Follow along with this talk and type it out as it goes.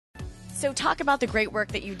So talk about the great work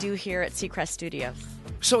that you do here at Seacrest Studios.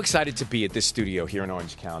 So excited to be at this studio here in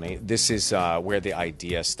Orange County. This is where the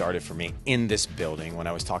idea started for me, in this building, when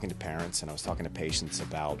I was talking to parents and I was talking to patients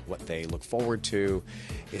about what they look forward to.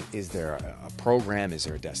 Is there a program? Is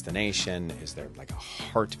there a destination? Is there like a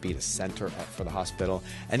heartbeat, a center for the hospital?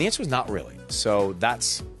 And the answer was not really. So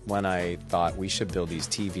that's when I thought we should build these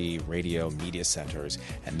TV, radio, media centers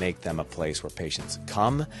and make them a place where patients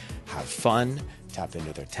come, have fun, tap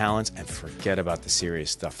into their talents, and forget about the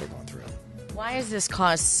serious stuff they're going through. Why is this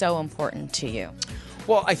cause so important to you?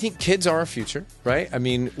 Well, I think kids are our future, right? I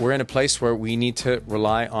mean, we're in a place where we need to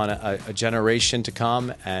rely on a generation to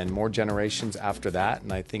come and more generations after that.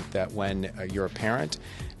 And I think that when you're a parent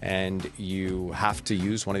and you have to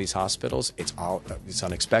use one of these hospitals, it's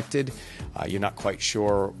unexpected. You're not quite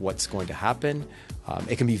sure what's going to happen.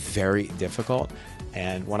 It can be very difficult.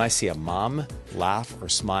 And when I see a mom laugh or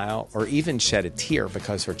smile or even shed a tear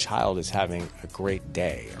because her child is having a great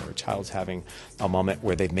day, or a child's having a moment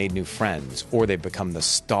where they've made new friends or they've become the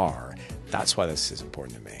star, that's why this is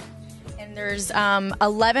important to me. And there's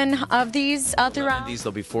 11 of these throughout? 11 of these,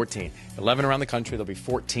 there'll be 14. 11 around the country, there'll be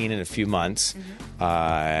 14 in a few months.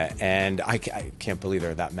 And I can't believe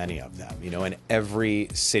there are that many of them. You know, in every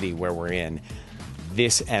city where we're in,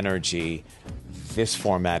 this energy, this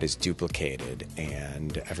format is duplicated,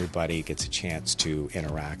 and everybody gets a chance to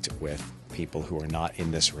interact with people who are not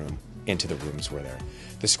in this room into the rooms where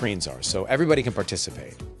the screens are. So everybody can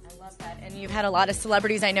participate. I love that. And you've had a lot of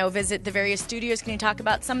celebrities, I know, visit the various studios. Can you talk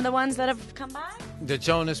about some of the ones that have come by? The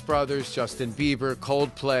Jonas Brothers, Justin Bieber,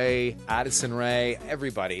 Coldplay, Addison Rae,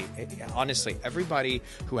 everybody. Honestly, everybody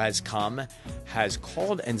who has come has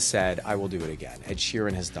called and said, I will do it again. Ed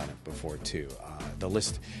Sheeran has done it before, too. The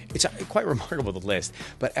list, it's quite remarkable, the list.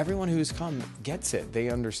 But everyone who's come gets it.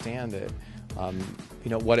 They understand it. You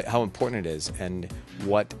know, how important it is and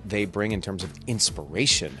what they bring in terms of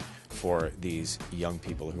inspiration for these young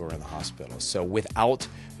people who are in the hospital. So without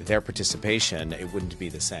their participation, it wouldn't be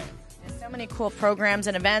the same. There's so many cool programs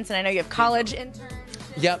and events, and I know you have college interns.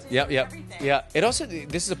 Yep. It also,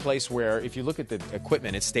 this is a place where if you look at the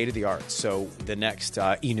equipment, it's state of the art. So the next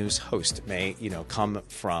E-News host may, come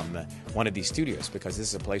from one of these studios, because this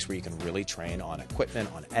is a place where you can really train on equipment,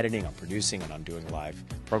 on editing, on producing, and on doing live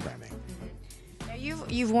programming. Now,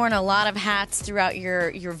 you've worn a lot of hats throughout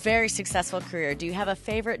your very successful career. Do you have a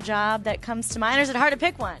favorite job that comes to mind, or is it hard to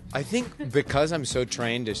pick one? I think because I'm so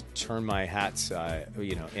trained to turn my hats,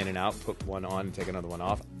 in and out, put one on and take another one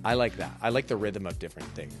off, I like that. I like the rhythm of different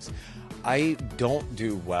things. I don't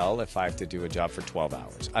do well if I have to do a job for 12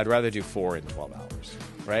 hours. I'd rather do 4 in 12 hours,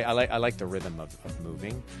 right? I like the rhythm of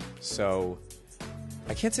moving. So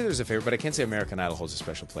I can't say there's a favorite, but I can say American Idol holds a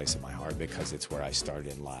special place in my heart because it's where I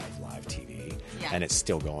started in live TV, and it's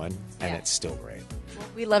still going, and it's still great. Well,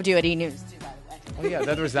 we loved you at E-News, too, by the way. Oh, yeah,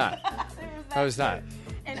 that was that. That was that.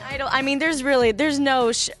 And Idol, I mean, there's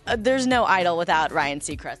no Idol without Ryan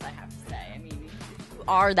Seacrest, I have to say. I mean, you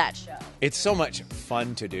are that show. It's so much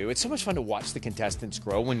fun to do. It's so much fun to watch the contestants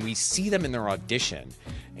grow when we see them in their audition.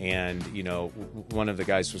 And, one of the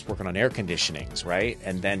guys was working on air conditionings, right?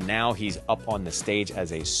 And then now he's up on the stage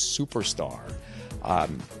as a superstar.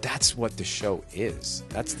 That's what the show is.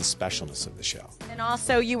 That's the specialness of the show. And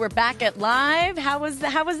also, you were back at live. How was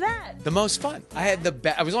that? The most fun. I had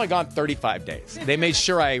I was only gone 35 days. They made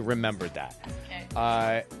sure I remembered that.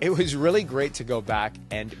 Okay. It was really great to go back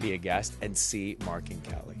and be a guest and see Mark and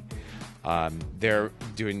Kelly. They're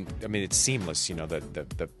doing, it's seamless,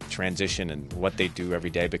 the transition and what they do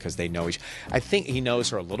every day because they know I think he knows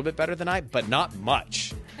her a little bit better than I, but not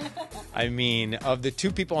much. I mean, of the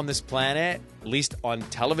two people on this planet, at least on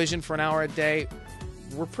television for an hour a day,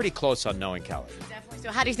 we're pretty close on knowing Kelly. Definitely.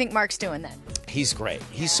 So how do you think Mark's doing then? He's great.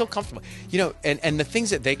 He's so comfortable. And the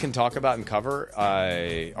things that they can talk about and cover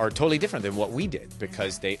are totally different than what we did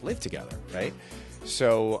because they live together, right?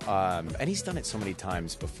 So, and he's done it so many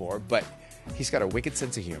times before, but he's got a wicked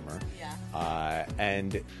sense of humor. Yeah.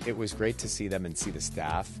 And it was great to see them and see the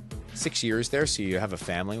staff. 6 years there, so you have a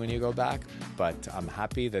family when you go back. But I'm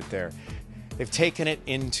happy that they've taken it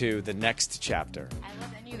into the next chapter. I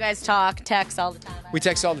love that. You guys text all the time. We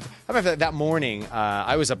text all the time. I remember that morning,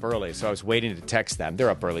 I was up early, so I was waiting to text them. They're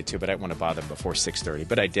up early too, but I didn't want to bother them before 6:30.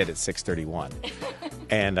 But I did at 6:31.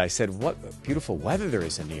 And I said, what beautiful weather there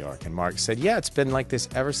is in New York. And Mark said, yeah, it's been like this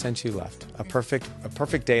ever since you left. A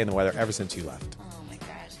perfect day in the weather ever since you left. Oh, my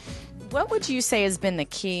gosh. What would you say has been the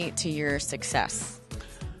key to your success?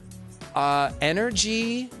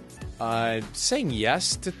 Energy, saying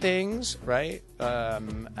yes to things, right?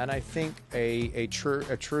 and I think a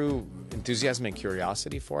true enthusiasm and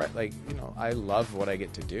curiosity for it. Like, I love what I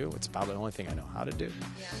get to do. It's about the only thing I know how to do.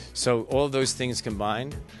 Yeah. So all of those things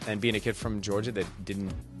combined, and being a kid from Georgia that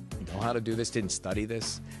didn't know how to do this, didn't study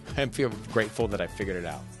this, I feel grateful that I figured it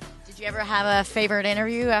out. Did you ever have a favorite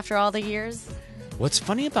interview after all the years? What's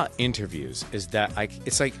funny about interviews is that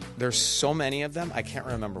it's like there's so many of them, I can't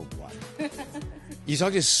remember one. You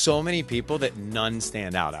talk to so many people that none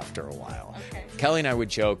stand out after a while. Okay. Kelly and I would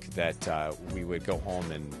joke that we would go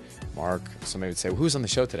home and Mark, somebody would say, well, who's on the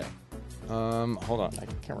show today? Hold on, I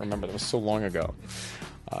can't remember. That was so long ago.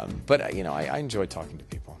 But I enjoy talking to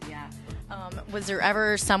people. Yeah. Was there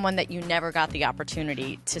ever someone that you never got the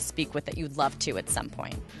opportunity to speak with that you'd love to at some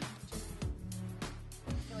point?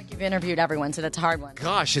 You've interviewed everyone, so that's a hard one.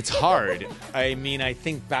 Gosh, it's hard. I mean, I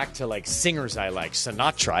think back to like singers I like.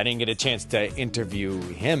 Sinatra, I didn't get a chance to interview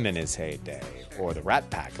him in his heyday, or the Rat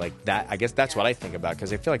Pack. Like that, I guess that's what I think about,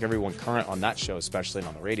 because I feel like everyone current on that show, especially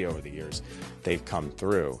on the radio over the years, they've come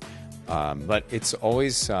through. But it's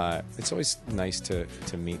always nice to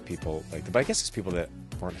meet people like that. But I guess it's people that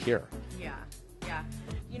weren't here. Yeah, yeah.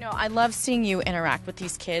 I love seeing you interact with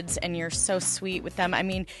these kids, and you're so sweet with them. I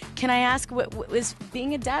mean, can I ask, was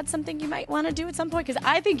being a dad something you might want to do at some point? Because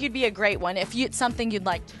I think you'd be a great one if it's something you'd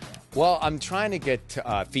like to do. Well, I'm trying to get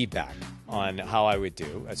feedback on how I would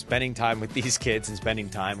do. Spending time with these kids and spending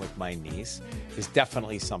time with my niece is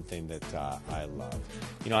definitely something that I love.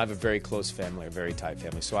 I have a very close family, a very tight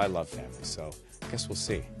family, so I love family. So I guess we'll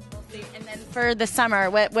see. We'll see. And then for the summer,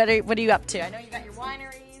 what are you up to? I know you got your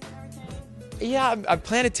winery. Yeah, I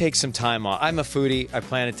plan to take some time off. I'm a foodie. I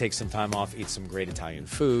plan to take some time off, eat some great Italian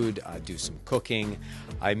food, do some cooking.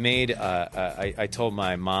 I told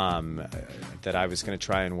my mom that I was going to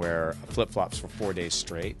try and wear flip-flops for 4 days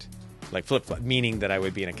straight. Like flip-flop, meaning that I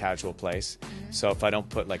would be in a casual place. Mm-hmm. So if I don't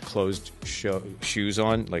put like closed shoes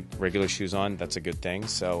on, like regular shoes on, that's a good thing.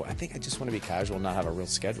 So I think I just want to be casual and not have a real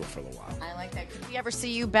schedule for a little while. I like that. Could we ever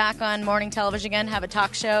see you back on morning television again, have a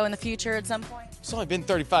talk show in the future at some point? It's only been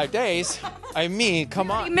 35 days. I mean,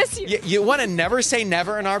 come on. We miss you. You want to never say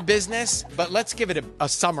never in our business, but let's give it a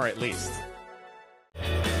summer at least.